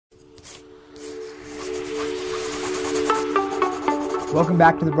Welcome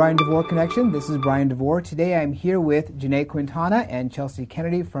back to the Brian DeVore Connection. This is Brian DeVore. Today I'm here with Janai Quintana and Chelsea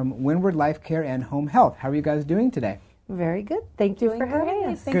Kennedy from Windward Life Care and Home Health. How are you guys doing today? Very good. Thank you for having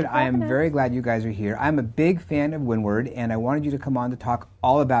us. Good. I am very glad you guys are here. I'm a big fan of Windward, and I wanted you to come on to talk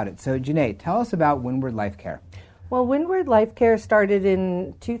all about it. So, Janai, tell us about Windward Life Care. Well, Windward Life Care started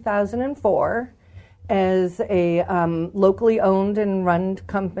in 2004 as a locally owned and run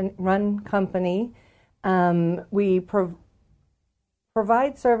company. We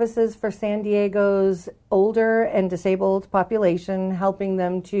provide services for San Diego's older and disabled population, helping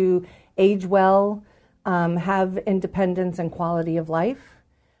them to age well, have independence and quality of life.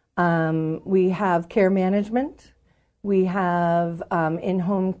 We have care management. We have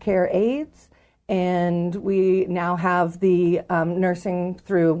in-home care aides. And we now have the nursing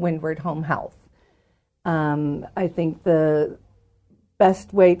through Windward Home Health. I think the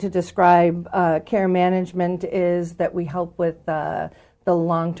best way to describe care management is that we help with the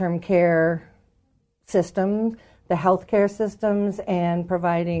long-term care systems, the healthcare systems, and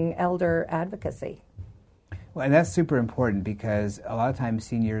providing elder advocacy. Well, and that's super important because a lot of times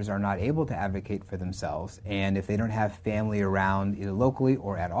seniors are not able to advocate for themselves, and if they don't have family around either locally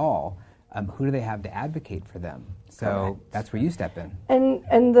or at all, who do they have to advocate for them? So Correct. That's where you step in.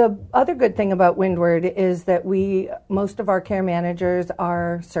 And the other good thing about Windward is that most of our care managers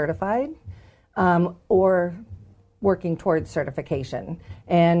are certified or working towards certification.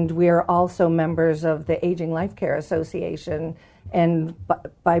 And we are also members of the Aging Life Care Association. And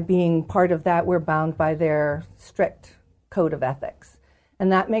by being part of that, we're bound by their strict code of ethics.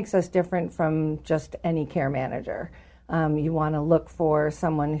 And that makes us different from just any care manager. You want to look for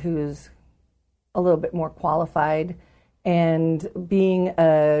someone who's a little bit more qualified. And being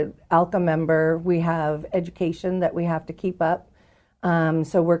a ALCA member, we have education that we have to keep up.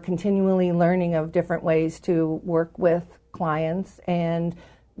 So we're continually learning of different ways to work with clients. And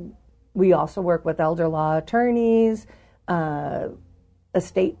we also work with elder law attorneys,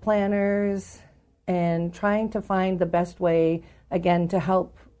 estate planners, and trying to find the best way, again, to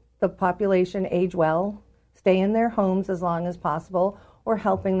help the population age well, stay in their homes as long as possible, or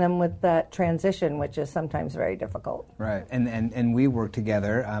helping them with that transition, which is sometimes very difficult. Right, and we work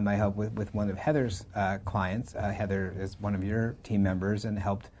together. I helped with one of Heather's clients. Heather is one of your team members and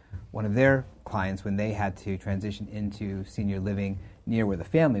helped one of their clients when they had to transition into senior living near where the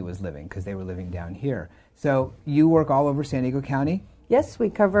family was living because they were living down here. So you work all over San Diego County? Yes,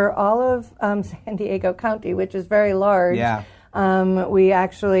 we cover all of San Diego County, which is very large. Yeah. We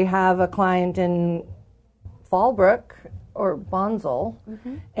actually have a client in Fallbrook, or Bonsall,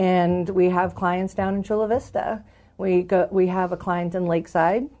 and we have clients down in Chula Vista. We have a client in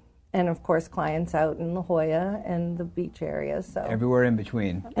Lakeside, and of course clients out in La Jolla and the beach areas. So everywhere in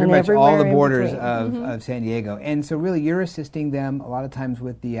between, pretty much all the borders of San Diego. And so really you're assisting them a lot of times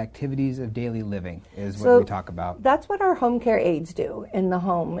with the activities of daily living is what we talk about. That's what our home care aides do in the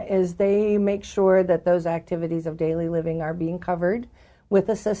home, is they make sure that those activities of daily living are being covered with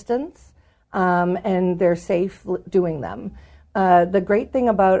assistance. And they're safe doing them. The great thing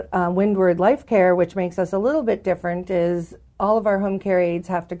about Windward Life Care, which makes us a little bit different, is all of our home care aides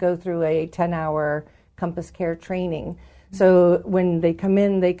have to go through a 10-hour Compass Care training. So when they come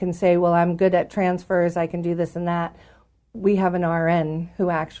in, they can say, well, I'm good at transfers, I can do this and that. We have an RN who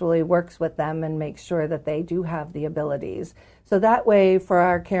actually works with them and makes sure that they do have the abilities. So that way, for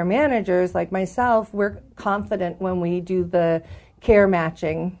our care managers, like myself, we're confident when we do the care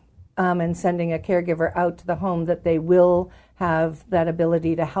matching and sending a caregiver out to the home that they will have that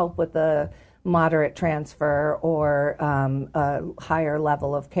ability to help with a moderate transfer or a higher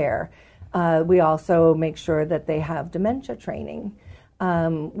level of care. We also make sure that they have dementia training.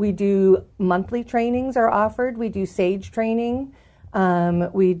 We do monthly trainings are offered. We do SAGE training.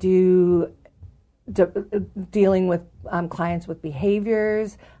 We do dealing with clients with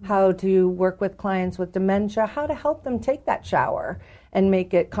behaviors, how to work with clients with dementia, how to help them take that shower and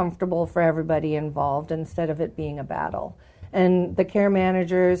make it comfortable for everybody involved instead of it being a battle. And the care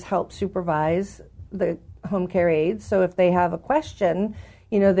managers help supervise the home care aides. So if they have a question,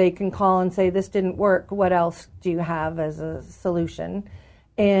 they can call and say, this didn't work. What else do you have as a solution?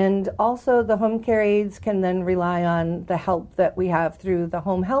 And also the home care aides can then rely on the help that we have through the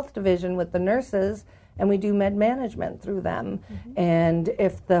home health division with the nurses, and we do med management through them. And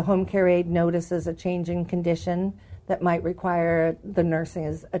if the home care aide notices a change in condition that might require the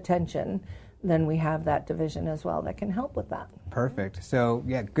nurse's attention, then we have that division as well that can help with that. Perfect. So,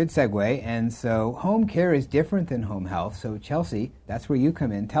 yeah, good segue. And so home care is different than home health. So, Chelsea, that's where you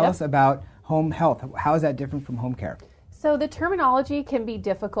come in. Tell us about home health. How is that different from home care? So the terminology can be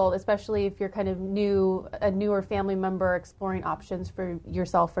difficult, especially if you're kind of a newer family member exploring options for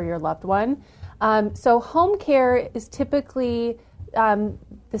yourself or your loved one. So home care is typically the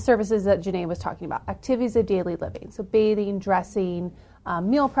services that Janai was talking about, activities of daily living. So bathing, dressing,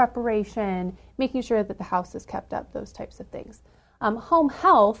 meal preparation, making sure that the house is kept up, those types of things. Home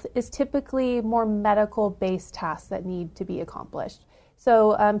health is typically more medical-based tasks that need to be accomplished.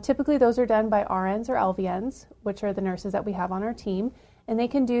 So typically those are done by RNs or LVNs, which are the nurses that we have on our team, and they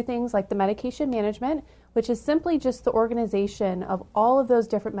can do things like the medication management, which is simply just the organization of all of those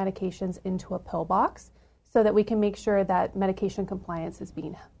different medications into a pill box so that we can make sure that medication compliance is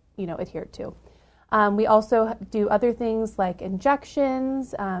being adhered to. We also do other things like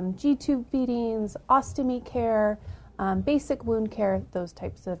injections, G-tube feedings, ostomy care, basic wound care, those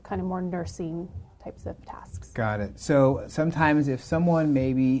types of kind of more nursing types of tasks. Got it. So sometimes if someone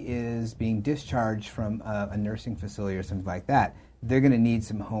maybe is being discharged from a nursing facility or something like that, they're going to need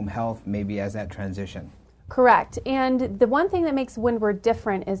some home health maybe as that transition. Correct. And the one thing that makes Windward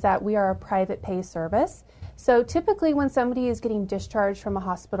different is that we are a private pay service. So typically when somebody is getting discharged from a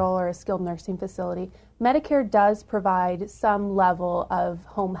hospital or a skilled nursing facility, Medicare does provide some level of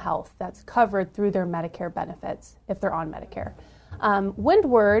home health that's covered through their Medicare benefits if they're on Medicare.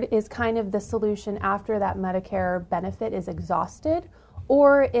 Windward is kind of the solution after that Medicare benefit is exhausted,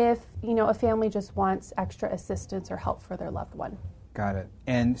 or if a family just wants extra assistance or help for their loved one. Got it.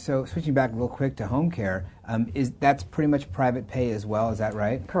 And so switching back real quick to home care, that's pretty much private pay as well, is that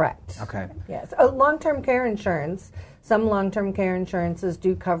right? Correct. Okay. Yes. Long-term care insurance, some long-term care insurances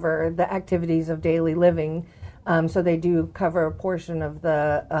do cover the activities of daily living, so they do cover a portion of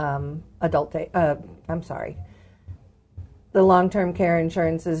the the long-term care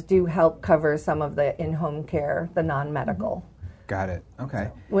insurances do help cover some of the in-home care, the non-medical. Got it. Okay.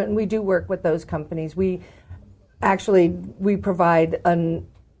 So when we do work with those companies, we provide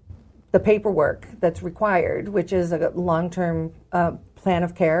the paperwork that's required, which is a long-term plan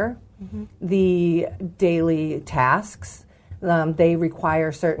of care, the daily tasks. They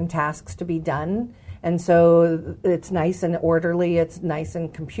require certain tasks to be done. And so it's nice and orderly, it's nice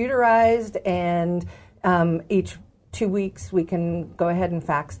and computerized, and each 2 weeks we can go ahead and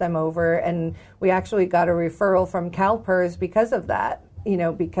fax them over. And we actually got a referral from CalPERS because of that,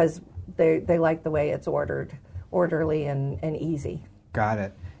 because they like the way it's orderly and easy. Got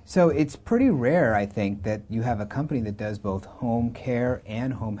it. So it's pretty rare, I think, that you have a company that does both home care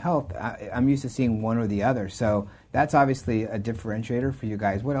and home health. I'm used to seeing one or the other. So that's obviously a differentiator for you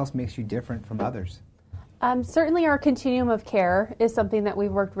guys. What else makes you different from others? Certainly our continuum of care is something that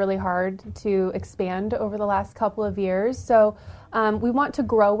we've worked really hard to expand over the last couple of years. So we want to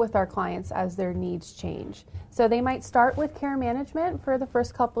grow with our clients as their needs change. So they might start with care management for the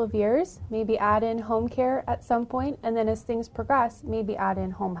first couple of years, maybe add in home care at some point, and then as things progress, maybe add in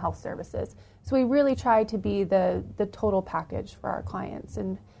home health services. So we really try to be the total package for our clients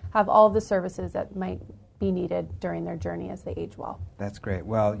and have all of the services that might be needed during their journey as they age well. That's great.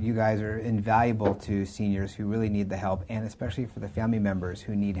 Well, you guys are invaluable to seniors who really need the help, and especially for the family members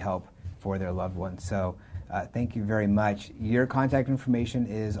who need help for their loved ones. So thank you very much. Your contact information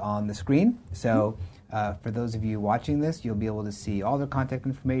is on the screen. So for those of you watching this, you'll be able to see all their contact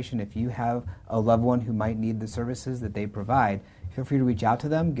information. If you have a loved one who might need the services that they provide, feel free to reach out to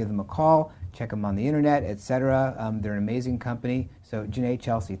them, give them a call, check them on the internet, etc. They're an amazing company. So Janai,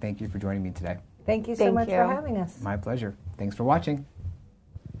 Chelsea, thank you for joining me today. Thank you so much for having us. My pleasure. Thanks for watching.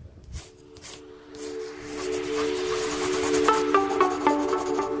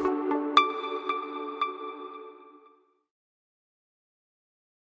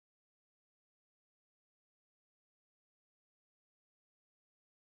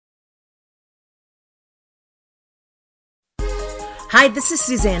 Hi, this is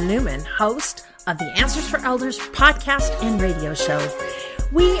Suzanne Newman, host of the Answers for Elders podcast and radio show.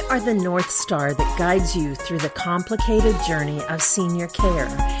 We are the North Star that guides you through the complicated journey of senior care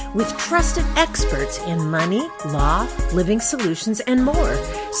with trusted experts in money, law, living solutions, and more.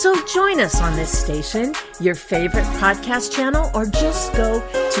 So join us on this station, your favorite podcast channel, or just go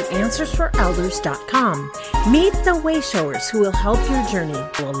to AnswersForElders.com. Meet the Wayshowers who will help your journey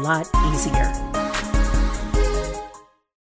go a lot easier.